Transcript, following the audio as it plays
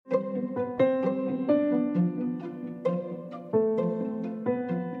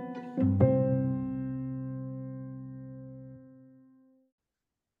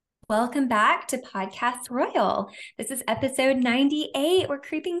Welcome back to Podcast Royal. This is episode 98. We're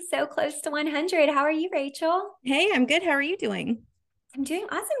creeping so close to 100. How are you, Rachel? Hey, I'm good. How are you doing? I'm doing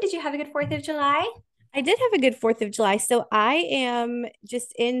awesome. Did you have a good 4th of July? I did have a good 4th of July. So I am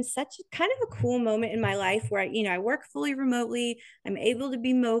just in such kind of a cool moment in my life where I work fully remotely. I'm able to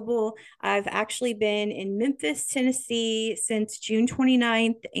be mobile. I've actually been in Memphis, Tennessee since June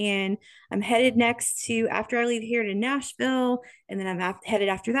 29th, and I'm headed next to, after I leave here, to Nashville, and then headed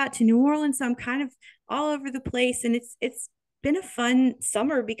after that to New Orleans. So I'm kind of all over the place, and it's been a fun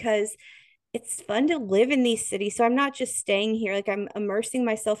summer because it's fun to live in these cities. So I'm not just staying here, like I'm immersing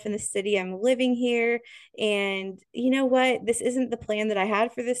myself in the city. I'm living here. And you know what? This isn't the plan that I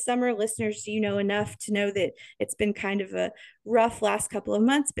had for this summer. Listeners, you know enough to know that it's been kind of a rough last couple of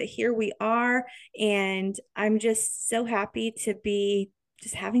months, but here we are. And I'm just so happy to be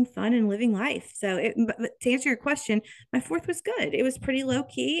just having fun and living life. But to answer your question, my 4th was good. It was pretty low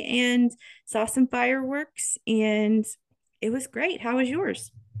key and saw some fireworks and it was great. How was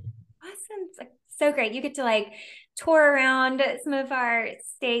yours? Awesome. It's like so great. You get to tour around some of our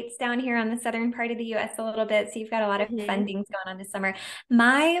states down here on the southern part of the US a little bit. So you've got a lot of fun Mhm. things going on this summer.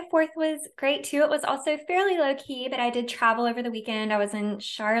 My 4th was great too. It was also fairly low key, but I did travel over the weekend. I was in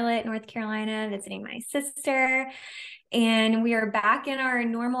Charlotte, North Carolina, visiting my sister. And we are back in our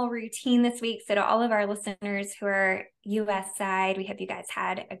normal routine this week. So to all of our listeners who are US side, we hope you guys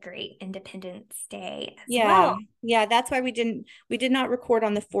had a great Independence Day as Yeah, well. yeah, that's why we did not record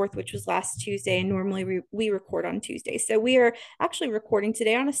on the 4th, which was last Tuesday, and normally we record on Tuesday. So we are actually recording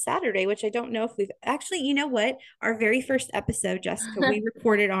today on a Saturday, which I don't know if we've actually, you know what? Our very first episode, Jessica, we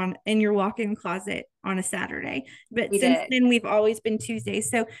recorded on in your walk-in closet on a Saturday. But We since did. then we've always been Tuesdays.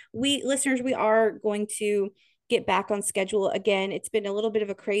 So we listeners, we are going to get back on schedule again. It's been a little bit of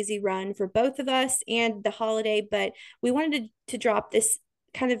a crazy run for both of us and the holiday, but we wanted to drop this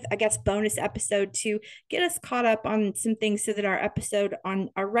kind of, I guess, bonus episode to get us caught up on some things so that our episode on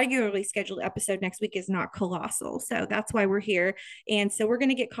our regularly scheduled episode next week is not colossal. So that's why we're here. And so we're going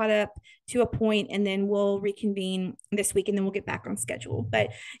to get caught up to a point and then we'll reconvene this week and then we'll get back on schedule.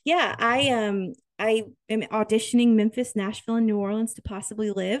 But yeah, I am auditioning Memphis, Nashville, and New Orleans to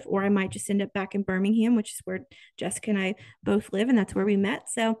possibly live, or I might just end up back in Birmingham, which is where Jessica and I both live, and that's where we met.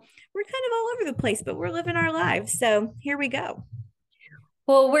 So we're kind of all over the place, but we're living our lives. So here we go.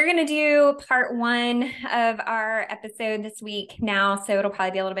 Well, we're going to do part one of our episode this week now. So it'll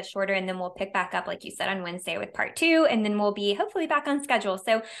probably be a little bit shorter, and then we'll pick back up, like you said, on Wednesday with part two, and then we'll be hopefully back on schedule.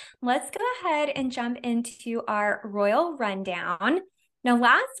 So let's go ahead and jump into our royal rundown. Now,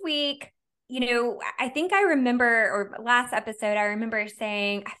 last week, I think I remember, or last episode, I remember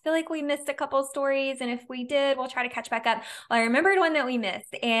saying, I feel like we missed a couple stories. And if we did, we'll try to catch back up. Well, I remembered one that we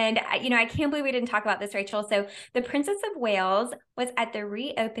missed. And, I can't believe we didn't talk about this, Rachel. So the Princess of Wales was at the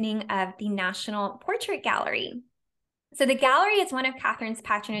reopening of the National Portrait Gallery. So the gallery is one of Catherine's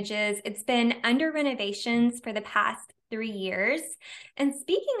patronages. It's been under renovations for the past 3 years. And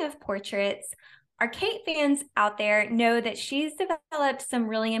speaking of portraits, our Kate fans out there know that she's developed some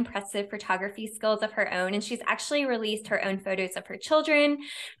really impressive photography skills of her own, and she's actually released her own photos of her children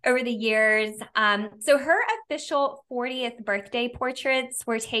over the years. So her official 40th birthday portraits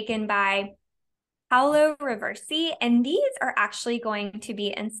were taken by Paolo Reversi, and these are actually going to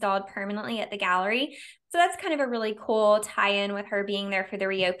be installed permanently at the gallery. So that's kind of a really cool tie-in with her being there for the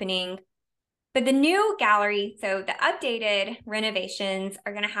reopening. But the new gallery, so the updated renovations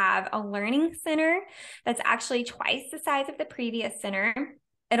are going to have a learning center that's actually twice the size of the previous center.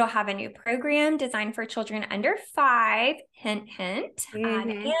 It'll have a new program designed for children under 5, hint, hint.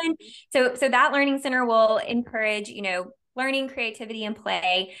 Mm-hmm. And so that learning center will encourage, learning, creativity, and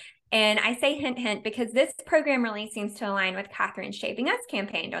play. And I say hint, hint, because this program really seems to align with Catherine's Shaping Us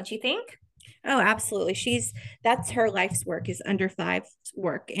campaign, don't you think? Oh, absolutely. That's her life's work is under five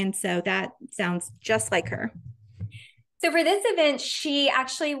work. And so that sounds just like her. So for this event, she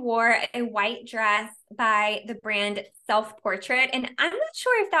actually wore a white dress by the brand Self Portrait. And I'm not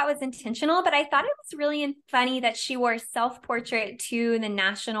sure if that was intentional, but I thought it was really funny that she wore Self Portrait to the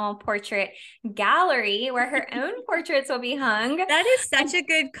National Portrait Gallery, where her own portraits will be hung. That is such And a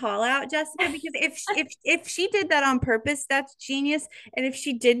good call out, Jessica, because if she did that on purpose, that's genius. And if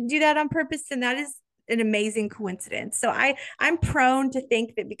she didn't do that on purpose, then that is an amazing coincidence. So I'm prone to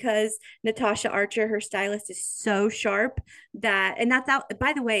think that because Natasha Archer, her stylist, is so sharp that, and that's out,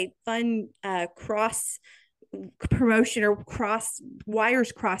 by the way, fun cross promotion or cross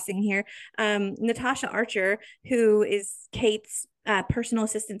wires crossing here. Natasha Archer, who is Kate's personal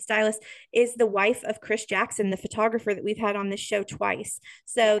assistant stylist, is the wife of Chris Jackson, the photographer that we've had on this show twice.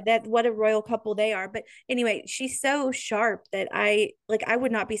 So Yeah. that, what a royal couple they are. But anyway, she's so sharp that I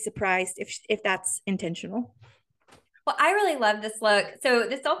would not be surprised if that's intentional. Well, I really love this look. So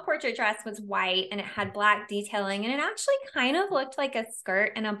the self-portrait dress was white and it had black detailing, and it actually kind of looked like a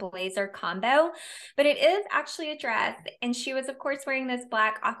skirt and a blazer combo, but it is actually a dress. And she was, of course, wearing this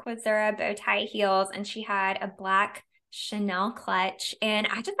black aquazzura bow tie heels, and she had a black Chanel clutch. And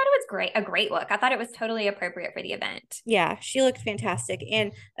I just thought it was great, a great look. I thought it was totally appropriate for the event. Yeah, she looked fantastic.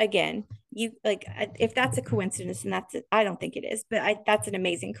 And again, you like, if that's a coincidence, and I don't think it is, but that's an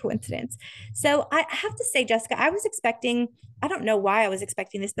amazing coincidence. So I have to say, Jessica, I was expecting, I don't know why I was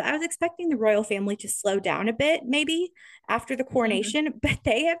expecting this, but I was expecting the royal family to slow down a bit maybe after the Mhm. coronation, but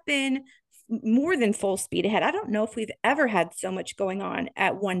they have been more than full speed ahead. I don't know if we've ever had so much going on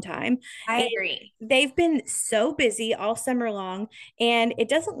at one time. I And agree. they've been so busy all summer long, and it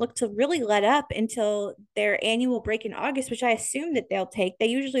doesn't look to really let up until their annual break in August, which I assume that they'll take. They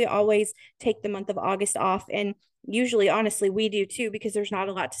usually always take the month of August off, and usually honestly we do too, because there's not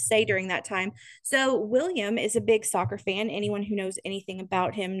a lot to say during that time. So William is a big soccer fan. Anyone who knows anything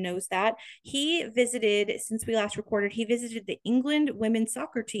about him knows that. He visited, since we last recorded, he visited the England women's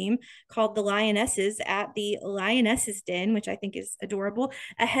soccer team called the Lionesses at the Lionesses Den, which I think is adorable,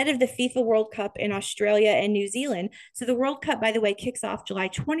 ahead of the FIFA World Cup in Australia and New Zealand. So the World Cup, by the way, kicks off July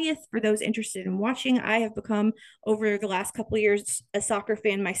 20th. For those interested in watching, I have become, over the last couple of years, a soccer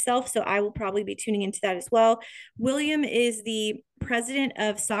fan myself, so I will probably be tuning into that as well. William is the president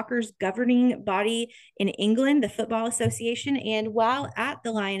of soccer's governing body in England, the Football Association. And while at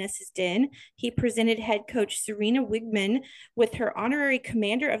the Lionesses Den, he presented head coach Serena Wigman with her honorary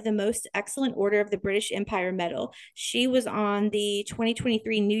Commander of the Most Excellent Order of the British Empire medal. She was on the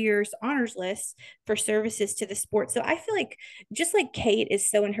 2023 New Year's honors list for services to the sport. So I feel like, just like Kate is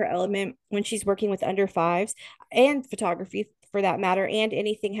so in her element when she's working with under fives and photography for that matter, and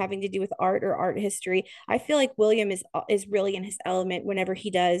anything having to do with art or art history, I feel like William is really in his element whenever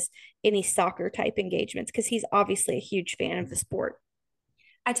he does any soccer type engagements, because he's obviously a huge fan of the sport.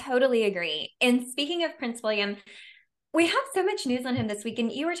 I totally agree. And speaking of Prince William, we have so much news on him this week,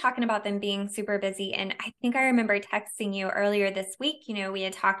 and you were talking about them being super busy. And I think I remember texting you earlier this week. You know, we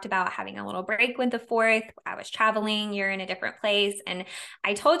had talked about having a little break with the fourth. I was traveling, you're in a different place. And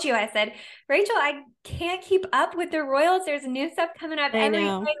I told you, I said, Rachel, I can't keep up with the royals. There's new stuff coming up I every day.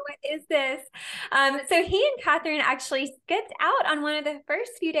 know. What is this? So he and Catherine actually skipped out on one of the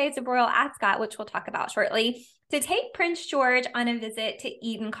first few days of Royal Ascot, which we'll talk about shortly, to take Prince George on a visit to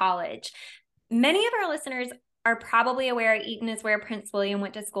Eton College. Many of our listeners are probably aware Eton is where Prince William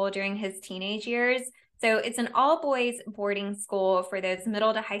went to school during his teenage years. So it's an all boys boarding school for those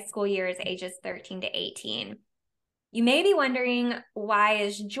middle to high school years, ages 13 to 18. You may be wondering, why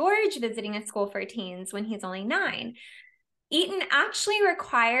is George visiting a school for teens when he's only 9? Eton actually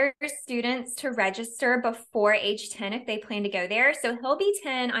requires students to register before age 10 if they plan to go there. So he'll be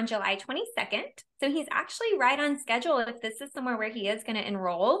 10 on July 22nd. So he's actually right on schedule if this is somewhere where he is going to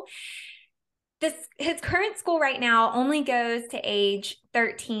enroll. His current school right now only goes to age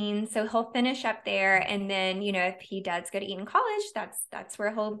 13, so he'll finish up there, and then, you know, if he does go to Eton College, that's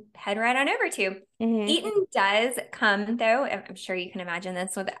where he'll head right on over to. Mm-hmm. Eton does come, though, I'm sure you can imagine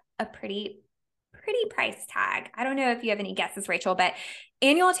this, with a pretty price tag. I don't know if you have any guesses, Rachel, but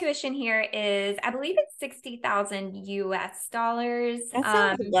annual tuition here is, I believe it's 60,000 US dollars. That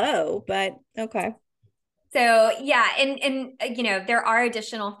sounds low, but okay. So yeah, and you know, there are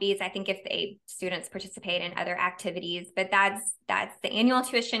additional fees, I think, if the students participate in other activities, but that's the annual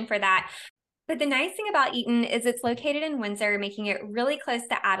tuition for that. But the nice thing about Eton is it's located in Windsor, making it really close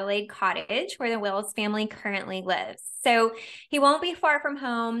to Adelaide Cottage, where the Wills family currently lives. So he won't be far from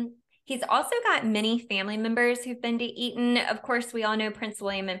home. He's also got many family members who've been to Eton. Of course, we all know Prince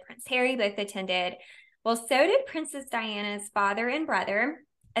William and Prince Harry both attended. Well, so did Princess Diana's father and brother,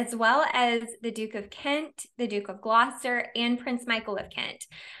 as well as the Duke of Kent, the Duke of Gloucester, and Prince Michael of Kent.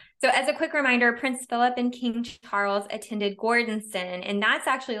 So as a quick reminder, Prince Philip and King Charles attended Gordonston, and that's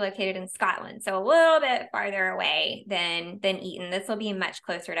actually located in Scotland, so a little bit farther away than Eton. This will be much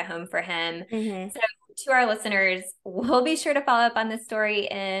closer to home for him. Mm-hmm. So to our listeners, we'll be sure to follow up on this story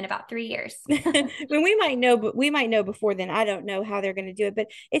in about 3 years. I mean, we might know, but we might know before then. I don't know how they're going to do it,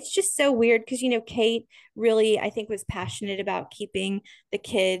 but it's just so weird because, you know, Kate really, I think, was passionate about keeping the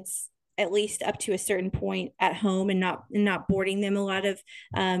kids at least up to a certain point at home, and not boarding them. A lot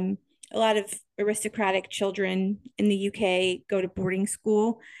of aristocratic children in the UK go to boarding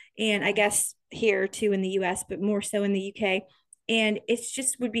school, and I guess here too in the US, but more so in the UK. And it's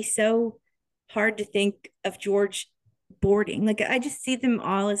just would be so hard to think of George boarding. Like I just see them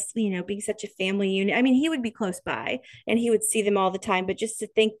all as, being such a family unit. I mean, he would be close by and he would see them all the time, but just to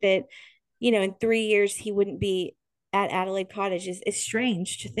think that, in 3 years he wouldn't be at Adelaide Cottage is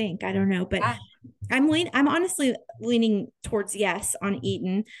strange to think. I don't know, but Yeah. I'm honestly leaning towards yes on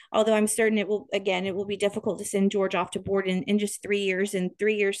Eton, although I'm certain it will be difficult to send George off to board in just 3 years, and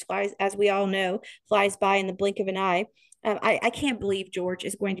 3 years flies, as we all know, flies by in the blink of an eye. I can't believe George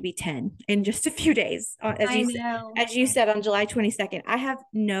is going to be 10 in just a few days, I know. as you said on July 22nd. I have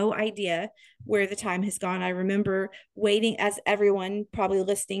no idea where the time has gone. I remember waiting, as everyone probably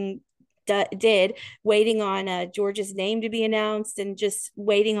listening did, waiting on George's name to be announced and just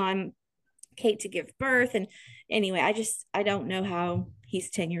waiting on Kate to give birth. And anyway, I don't know how he's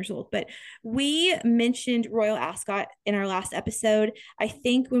 10 years old. But we mentioned Royal Ascot in our last episode. I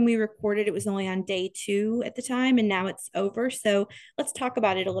think when we recorded, it was only on day 2 at the time, and now it's over. So let's talk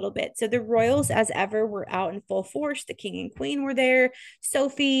about it a little bit. So the Royals, as ever, were out in full force. The King and Queen were there.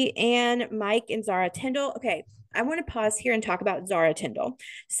 Sophie, Anne, Mike, and Zara Tyndall. Okay, I want to pause here and talk about Zara Tyndall.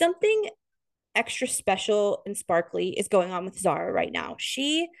 Something extra special and sparkly is going on with Zara right now.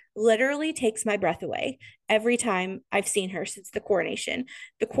 She literally takes my breath away every time I've seen her since the coronation.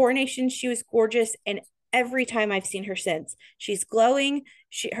 The coronation, she was gorgeous, and every time I've seen her since, she's glowing.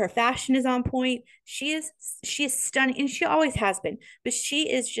 Her fashion is on point. She is stunning, and she always has been. But she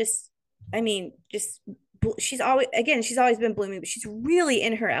is just, I mean, just she's always been blooming, but she's really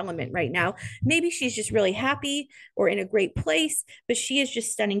in her element right now. Maybe she's just really happy or in a great place, but she is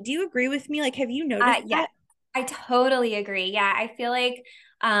just stunning. Do you agree with me? Like, have you noticed Yeah, that? I totally agree. Yeah, I feel like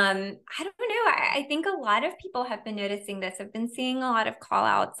I don't know. I think a lot of people have been noticing this. I've been seeing a lot of call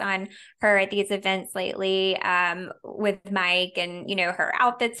outs on her at these events lately, with Mike, and her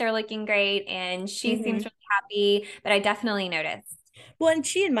outfits are looking great and she seems Mm-hmm. really happy, but I definitely noticed. Well, and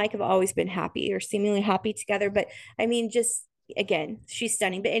she and Mike have always been happy or seemingly happy together. But I mean, just again, she's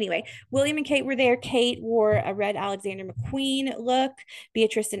stunning. But anyway, William and Kate were there. Kate wore a red Alexander McQueen look.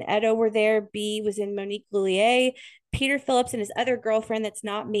 Beatrice and Edo were there. B was in Monique Lhuillier. Peter Phillips and his other girlfriend, that's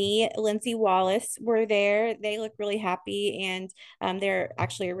not me, Lindsay Wallace, were there. They look really happy, and they're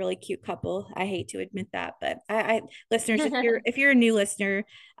actually a really cute couple. I hate to admit that, but listeners, if you're a new listener,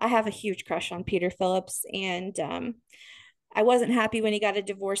 I have a huge crush on Peter Phillips, and I wasn't happy when he got a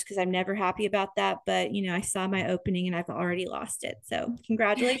divorce because I'm never happy about that. But, I saw my opening and I've already lost it. So,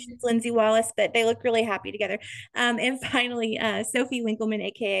 congratulations, Lindsay Wallace. But they look really happy together. And finally, Sophie Winkleman,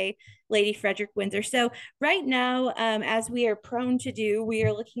 AKA Lady Frederick Windsor. So, right now, as we are prone to do, we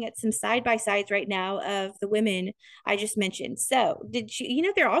are looking at some side by sides right now of the women I just mentioned. So,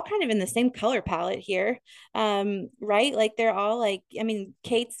 they're all kind of in the same color palette here, right? Like, they're all like, I mean,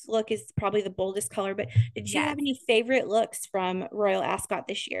 Kate's look is probably the boldest color, but did you have Yes. any favorite looks from Royal Ascot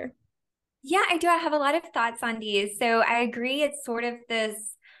this year? Yeah, I do. I have a lot of thoughts on these. So I agree. It's sort of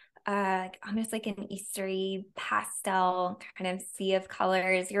this almost like an Eastery pastel kind of sea of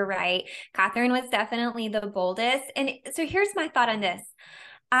colors. You're right. Catherine was definitely the boldest. And so here's my thought on this.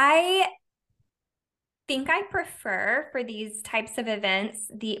 I think I prefer for these types of events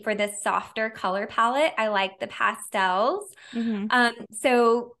for the softer color palette. I like the pastels. Mm-hmm.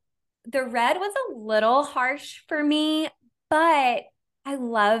 So the red was a little harsh for me, but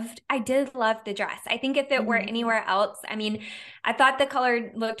I did love the dress. I think if it were Mm-hmm. anywhere else, I mean, I thought the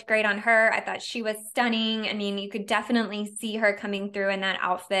color looked great on her. I thought she was stunning. I mean, you could definitely see her coming through in that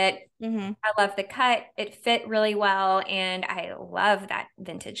outfit. Mm-hmm. I love the cut. It fit really well. And I love that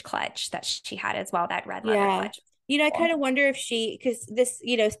vintage clutch that she had as well, that red leather Yeah. clutch. I kind Cool. of wonder if because this,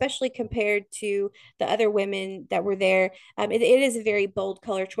 especially compared to the other women that were there, it is a very bold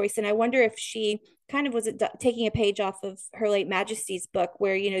color choice. And I wonder if she kind of was taking a page off of Her Late Majesty's book,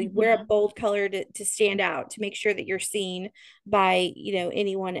 where, you wear a Mhm. bold color to stand out, to make sure that you're seen by,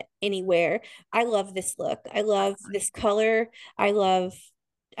 anyone, anywhere. I love this look. I love this color. I love,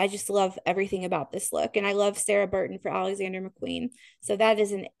 I just love everything about this look. And I love Sarah Burton for Alexander McQueen. So that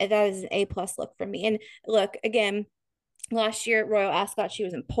is an A+ look from me. And look, again, last year at Royal Ascot, she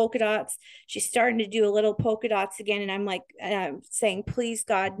was in polka dots. She's starting to do a little polka dots again. And I'm like, saying, please,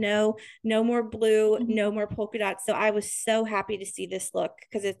 God, no, no more blue, no more polka dots. So I was so happy to see this look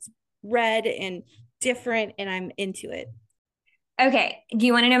because it's red and different, and I'm into it. Okay. Do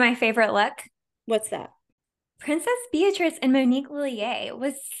you want to know my favorite look? What's that? Princess Beatrice and Monique Lhuillier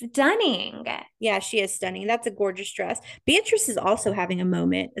was stunning. Yeah, she is stunning. That's a gorgeous dress. Beatrice is also having a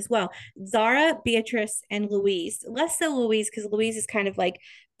moment as well. Zara, Beatrice, and Louise. Less so Louise, because Louise is kind of like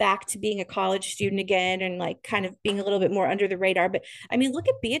back to being a college student again and like kind of being a little bit more under the radar. But I mean, look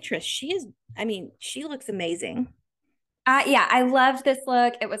at Beatrice. I mean, she looks amazing. Yeah, I loved this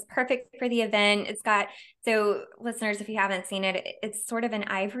look. It was perfect for the event. It's got, so listeners, if you haven't seen it, it's sort of an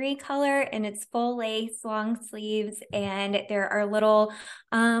ivory color and it's full lace, long sleeves, and there are little,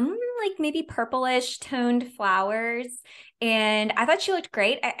 like maybe purplish toned flowers. And I thought she looked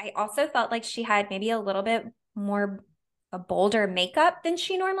great. I also felt like she had maybe a little bit more a bolder makeup than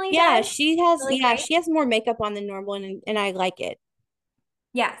she normally Yeah, does. she has, Really yeah, great. she has more makeup on than normal, and I like it.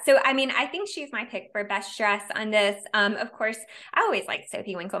 Yeah, so I mean, I think she's my pick for best dress on this. Of course, I always like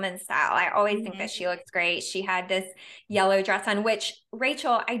Sophie Winkleman's style. I always think that Mhm. she looks great. She had this yellow dress on, which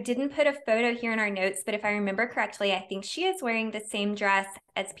Rachel, I didn't put a photo here in our notes, but if I remember correctly, I think she is wearing the same dress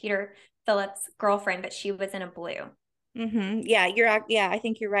as Peter Phillips' girlfriend, but she was in a blue. Yeah, yeah, I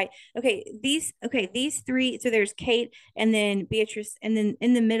think you're right. These three. So there's Kate and then Beatrice, and then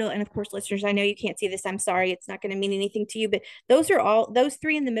in the middle, and of course, listeners, I know you can't see this. I'm sorry, it's not going to mean anything to you, but those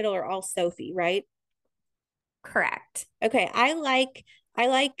three in the middle are all Sophie, right? Correct. Okay, I like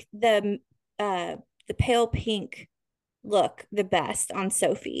the pale pink look the best on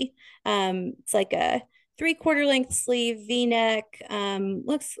Sophie. It's like a three-quarter length sleeve V-neck.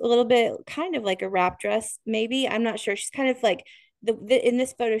 Looks a little bit kind of like a wrap dress, maybe. I'm not sure. She's kind of like in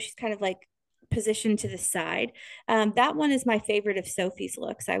this photo, she's kind of like positioned to the side. That one is my favorite of Sophie's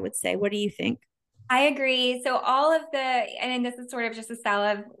looks, I would say. What do you think? I agree. So all of the, and this is sort of just a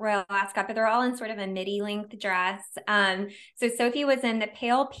style of Royal Ascot, but they're all in sort of a midi length dress. So Sophie was in the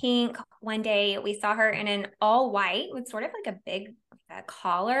pale pink one day. We saw her in an all white with sort of like a big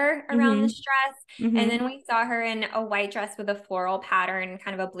collar around Mm-hmm. this dress. And Mm-hmm. then we saw her in a white dress with a floral pattern,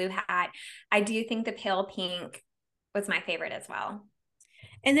 kind of a blue hat. I do think the pale pink was my favorite as well.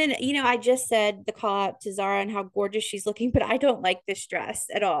 And then, I just said the call out to Zara and how gorgeous she's looking, but I don't like this dress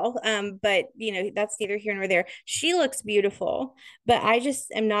at all. But that's neither here nor there. She looks beautiful, but I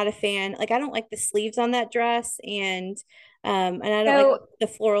just am not a fan. Like, I don't like the sleeves on that dress, and I don't like So the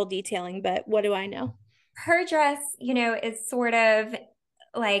floral detailing, but what do I know? her dress, is sort of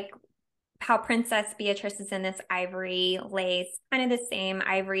like how Princess Beatrice is in this ivory lace, kind of the same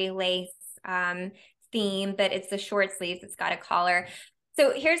ivory lace um, theme, but it's the short sleeves. It's got a collar.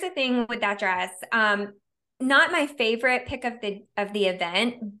 So here's the thing with that dress. Not my favorite pick of the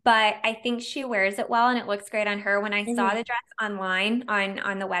event, but I think she wears it well and it looks great on her. When I saw Mhm. the dress online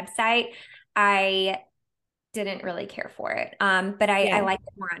on the website, I didn't really care for it. But I Yeah. liked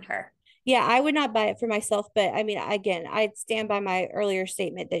it more on her. Yeah, I would not buy it for myself, but I mean, again, I'd stand by my earlier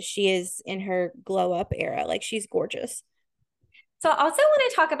statement that she is in her glow up era. Like, she's gorgeous. So I also want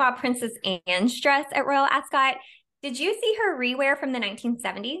to talk about Princess Anne's dress at Royal Ascot. Did you see her rewear from the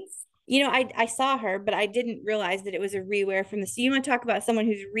 1970s? I saw her, but I didn't realize that it was a rewear from the. So you want to talk about someone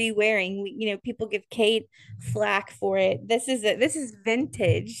who's re-wearing? People give Kate flack for it. This is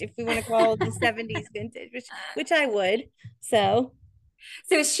vintage, if we want to call the '70s vintage, which I would. So.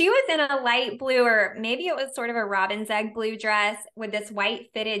 So she was in a light blue, or maybe it was sort of a robin's egg blue dress with this white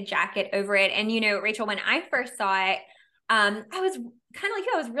fitted jacket over it. And Rachel, when I first saw it, I was kind of like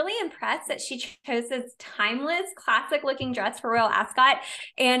you. I was really impressed that she chose this timeless, classic looking dress for Royal Ascot.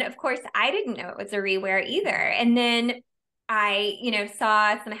 And of course, I didn't know it was a rewear either. And then I,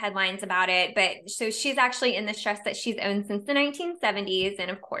 saw some headlines about it, but so she's actually in this dress that she's owned since the 1970s. And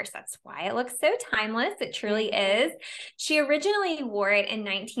of course, that's why it looks so timeless. It truly Mhm. is. She originally wore it in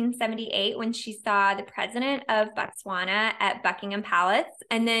 1978 when she saw the president of Botswana at Buckingham Palace.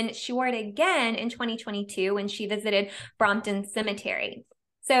 And then she wore it again in 2022 when she visited Brompton Cemetery.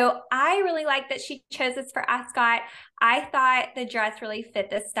 So I really like that she chose this for Ascot. I thought the dress really fit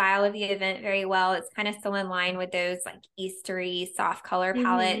the style of the event very well. It's kind of still in line with those like Eastery soft color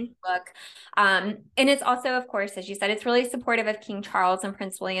palette Mhm. look. And it's also, of course, as you said, it's really supportive of King Charles and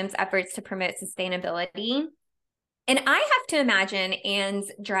Prince William's efforts to promote sustainability. And I have to imagine Anne's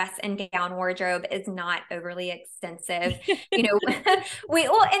dress and gown wardrobe is not overly extensive. You know,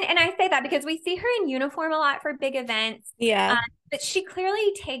 and I say that because we see her in uniform a lot for big events, Yeah. um, but she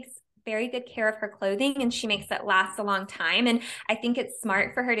clearly takes very good care of her clothing and she makes it last a long time. And I think it's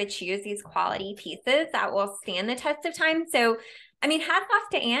smart for her to choose these quality pieces that will stand the test of time. So, I mean, hats off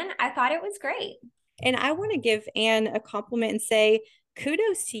to Anne. I thought it was great. And I want to give Anne a compliment and say,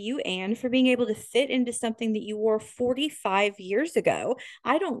 kudos to you, Anne, for being able to fit into something that you wore 45 years ago.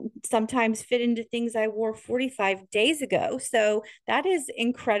 I don't sometimes fit into things I wore 45 days ago. So that is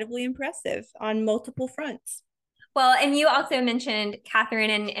incredibly impressive on multiple fronts. Well, and you also mentioned Catherine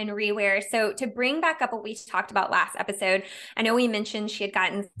and rewear. So to bring back up what we talked about last episode, I know we mentioned she had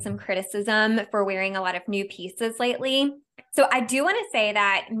gotten some criticism for wearing a lot of new pieces lately. So I do want to say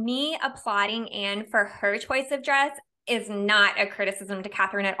that me applauding Anne for her choice of dress is not a criticism to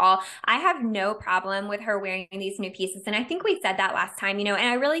Catherine at all. I have no problem with her wearing these new pieces. And I think we said that last time, and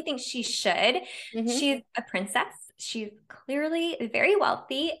I really think she should. Mm-hmm. She's a princess. She's clearly very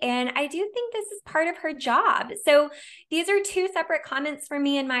wealthy. And I do think this is part of her job. So these are two separate comments for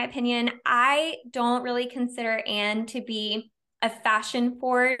me, in my opinion. I don't really consider Anne to be a fashion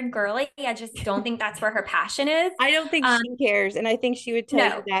forward girly. I just don't think that's where her passion is. I don't think Um, she cares, and I think she would tell you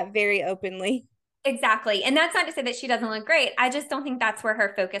no, that very openly. exactly. And that's not to say that she doesn't look great. I just don't think that's where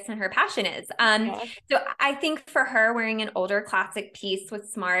her focus and her passion is. Yeah. So I think for her, wearing an older classic piece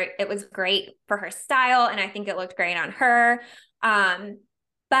was smart. It was great for her style, and I think it looked great on her.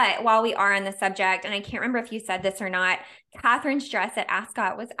 But while we are on the subject, and I can't remember if you said this or not, Catherine's dress at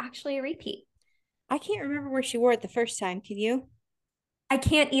Ascot was actually a repeat. I can't remember where she wore it the first time. Can you? I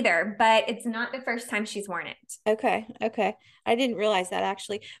can't either, but it's not the first time she's worn it. Okay, okay. I didn't realize that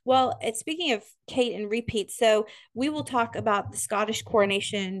actually. Well, speaking of Kate and repeats, so we will talk about the Scottish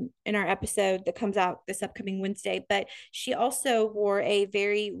coronation in our episode that comes out this upcoming Wednesday. But she also wore a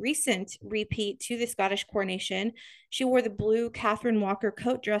very recent repeat to the Scottish coronation. She wore the blue Catherine Walker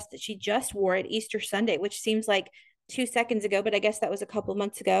coat dress that she just wore at Easter Sunday, which seems like 2 seconds ago, but I guess that was a couple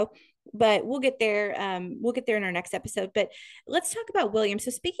months ago. But we'll get there. We'll get there in our next episode. But let's talk about William.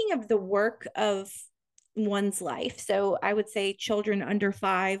 So speaking of the work of one's life. So I would say children under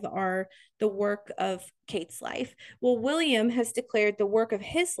 5 are the work of Kate's life. Well, William has declared the work of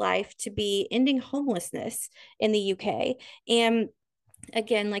his life to be ending homelessness in the UK. And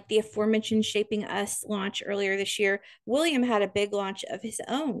again, like the aforementioned Shaping Us launch earlier this year, William had a big launch of his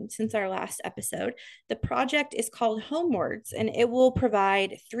own since our last episode. The project is called Homewards, and it will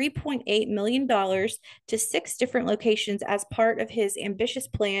provide $3.8 million to 6 different locations as part of his ambitious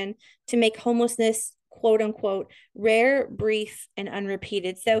plan to make homelessness quote unquote rare, brief, and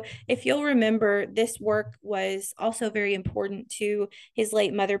unrepeated. So, if you'll remember, this work was also very important to his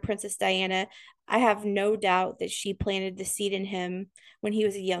late mother, Princess Diana. I have no doubt that she planted the seed in him when he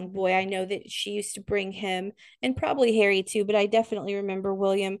was a young boy. I know that she used to bring him, and probably Harry too, but I definitely remember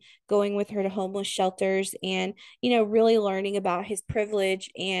William going with her to homeless shelters and, really learning about his privilege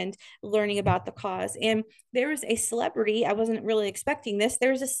and learning about the cause. And there was a celebrity, I wasn't really expecting this.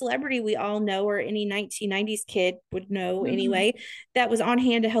 There was a celebrity we all know, or any 1990s kid would know anyway, that was on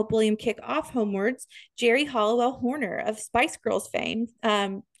hand to help William kick off Homewards. Jerry Hollowell Horner of Spice Girls fame.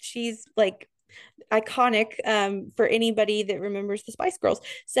 She's like iconic for anybody that remembers the Spice Girls.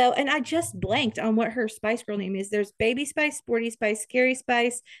 So, and I just blanked on what her Spice Girl name is. There's Baby Spice, Sporty Spice, Scary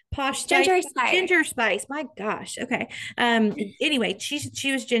Spice, Posh Spice, Ginger Spice. Ginger Spice. My gosh. Okay. Anyway,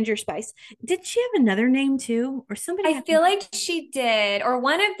 she was Ginger Spice. Did she have another name too, or somebody I had? feel like she did, or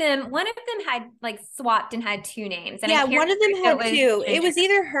one of them had like swapped and had two names, and I Yeah, can't one of remember them if had it was two. It Ginger. was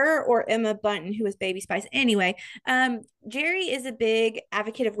either her or Emma Bunton, who was Baby Spice. Anyway, Jerry is a big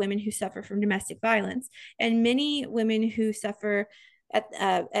advocate of women who suffer from domestic violence, and many women who suffer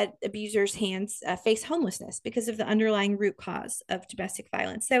at abusers' hands face homelessness because of the underlying root cause of domestic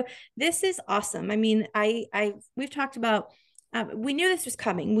violence. So this is awesome. I mean, we've talked about. We knew this was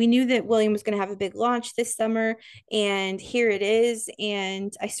coming. We knew that William was going to have a big launch this summer, and here it is.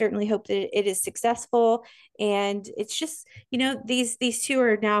 And I certainly hope that it is successful. And it's just, these two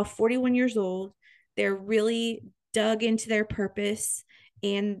are now 41 years old. They're really dug into their purpose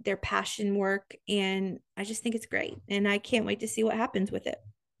and their passion work, and I just think it's great, and I can't wait to see what happens with it.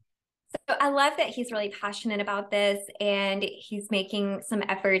 So I love that he's really passionate about this and he's making some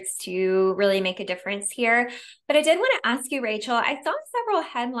efforts to really make a difference here. But I did want to ask you, Rachel, I saw several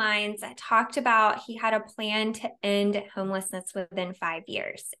headlines that talked about he had a plan to end homelessness within 5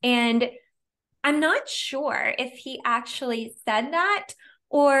 years. And I'm not sure if he actually said that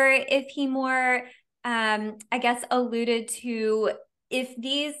or if he more, I guess, alluded to if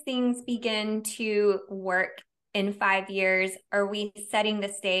these things begin to work in 5 years, are we setting the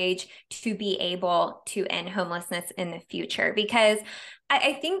stage to be able to end homelessness in the future? Because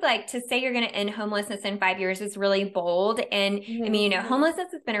I think like to say you're going to end homelessness in 5 years is really bold. And I Mm-hmm. mean,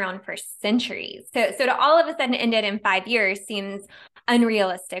 homelessness has been around for centuries. So to all of a sudden end it in 5 years seems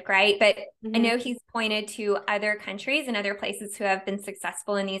unrealistic, right? But I Mm-hmm. know he's pointed to other countries and other places who have been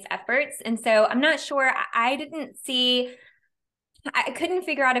successful in these efforts. And so I'm not sure. I didn't see, I couldn't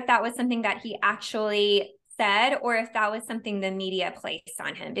figure out if that was something that he actually said or if that was something the media placed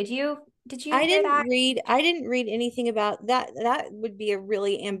on him. Did you hear that? I didn't read anything about that. That would be a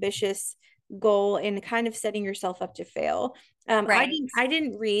really ambitious goal and kind of setting yourself up to fail. Right. I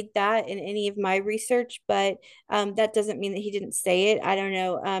didn't read that in any of my research, but that doesn't mean that he didn't say it. I don't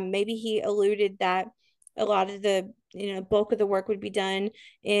know. Maybe he alluded that a lot of the bulk of the work would be done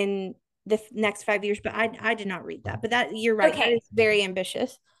in the next 5 years, but I did not read that. But that, you're right. That Okay. is very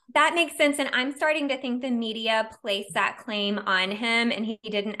ambitious. That makes sense. And I'm starting to think the media placed that claim on him and he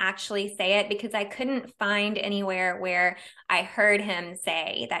didn't actually say it, because I couldn't find anywhere where I heard him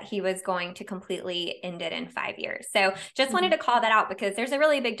say that he was going to completely end it in 5 years. So just wanted to call that out, because there's a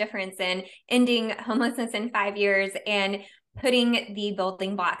really big difference in ending homelessness in 5 years and putting the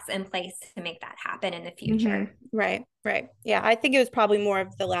building blocks in place to make that happen in the future. Right, right. Yeah, I think it was probably more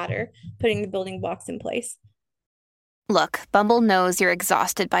of the latter, putting the building blocks in place. Look, Bumble knows you're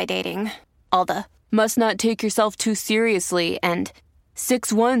exhausted by dating. All the must not take yourself too seriously and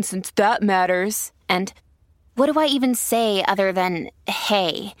 6'1" since that matters. And what do I even say other than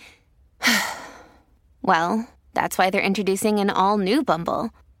hey? Well, that's why they're introducing an all-new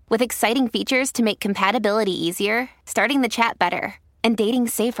Bumble with exciting features to make compatibility easier, starting the chat better, and dating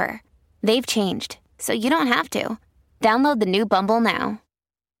safer. They've changed, so you don't have to. Download the new Bumble now.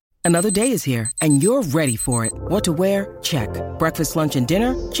 Another day is here, and you're ready for it. What to wear? Check. Breakfast, lunch, and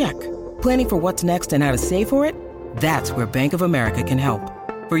dinner? Check. Planning for what's next and how to save for it? That's where Bank of America can help.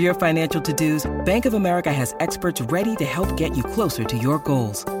 For your financial to-dos, Bank of America has experts ready to help get you closer to your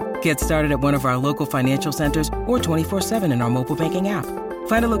goals. Get started at one of our local financial centers or 24/7 in our mobile banking app.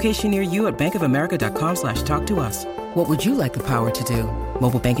 Find a location near you at bankofamerica.com/talktous. What would you like the power to do?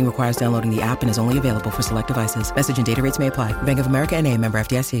 Mobile banking requires downloading the app and is only available for select devices. Message and data rates may apply. Bank of America N.A., member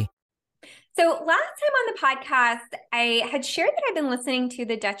FDIC. So last time on the podcast, I had shared that I've been listening to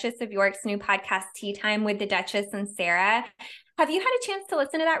the Duchess of York's new podcast, Tea Time with the Duchess and Sarah. Have you had a chance to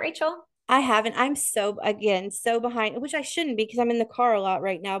listen to that, Rachel? I haven't. I'm so, again, so behind, which I shouldn't be because I'm in the car a lot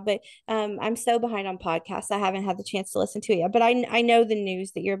right now, but I'm so behind on podcasts. I haven't had the chance to listen to it yet, but I know the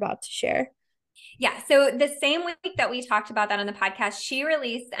news that you're about to share. Yeah. So the same week that we talked about that on the podcast, she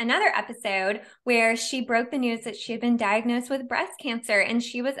released another episode where she broke the news that she had been diagnosed with breast cancer and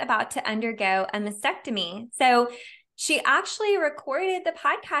she was about to undergo a mastectomy. So she actually recorded the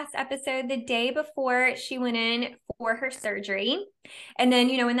podcast episode the day before she went in for her surgery. And then,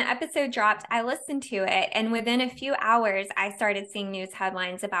 when the episode dropped, I listened to it. And within a few hours, I started seeing news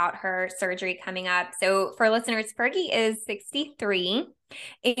headlines about her surgery coming up. So for listeners, Fergie is 63.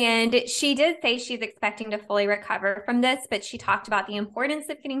 And she did say she's expecting to fully recover from this, but she talked about the importance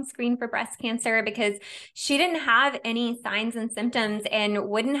of getting screened for breast cancer because she didn't have any signs and symptoms and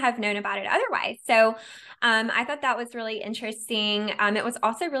wouldn't have known about it otherwise. So I thought that was really interesting. It was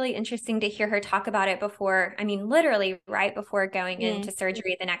also really interesting to hear her talk about it before, literally right before going into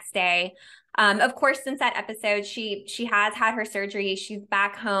surgery the next day. Of course, since that episode, she has had her surgery. She's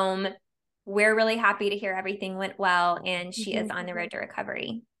back home. We're really happy to hear everything went well and she is on the road to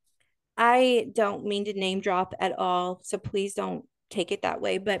recovery. I don't mean to name drop at all, so please don't take it that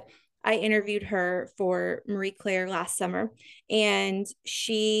way, but I interviewed her for Marie Claire last summer, and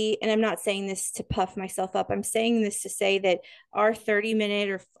I'm not saying this to puff myself up. I'm saying this to say that our 30-minute,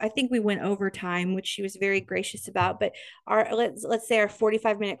 or I think we went over time, which she was very gracious about, but let's say our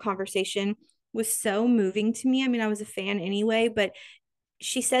 45-minute conversation was so moving to me. I was a fan anyway, but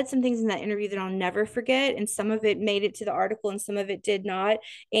she said some things in that interview that I'll never forget. And some of it made it to the article and some of it did not.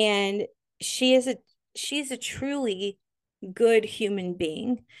 And she's a truly good human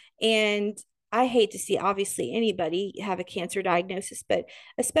being. And I hate to see, obviously, anybody have a cancer diagnosis, but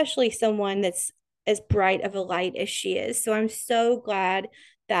especially someone that's as bright of a light as she is. So I'm so glad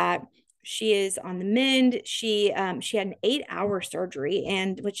that she is on the mend. She had an 8-hour surgery,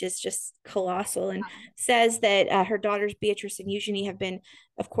 and which is just colossal, and says that her daughters Beatrice and Eugenie have been,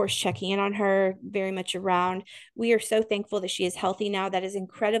 of course, checking in on her, very much around. We are so thankful that she is healthy now. That is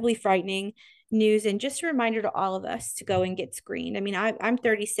incredibly frightening news, and just a reminder to all of us to go and get screened. I'm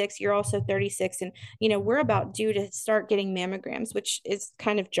 36, you're also 36, and we're about due to start getting mammograms, which is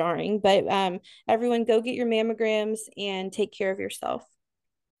kind of jarring, but everyone go get your mammograms and take care of yourself.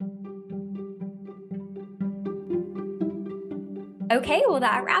 Okay, well,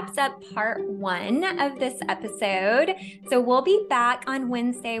 that wraps up part 1 of this episode. So we'll be back on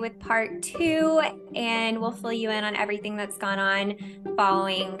Wednesday with part 2, and we'll fill you in on everything that's gone on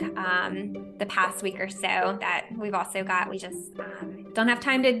following the past week or so that we've also got. We just don't have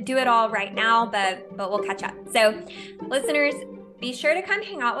time to do it all right now, but we'll catch up. So listeners, be sure to come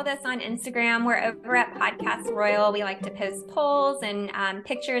hang out with us on Instagram. We're over at Podcast Royal. We like to post polls and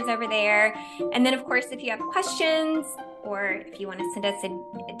pictures over there. And then, of course, if you have questions or if you want to send us a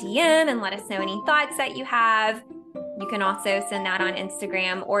DM and let us know any thoughts that you have, you can also send that on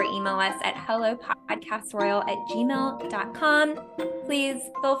Instagram or email us at hellopodcastroyal@gmail.com. Please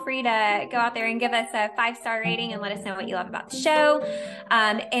feel free to go out there and give us a 5-star rating and let us know what you love about the show.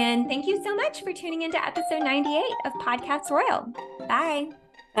 And thank you so much for tuning into episode 98 of Podcast Royal. Bye.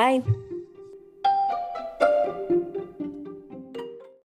 Bye.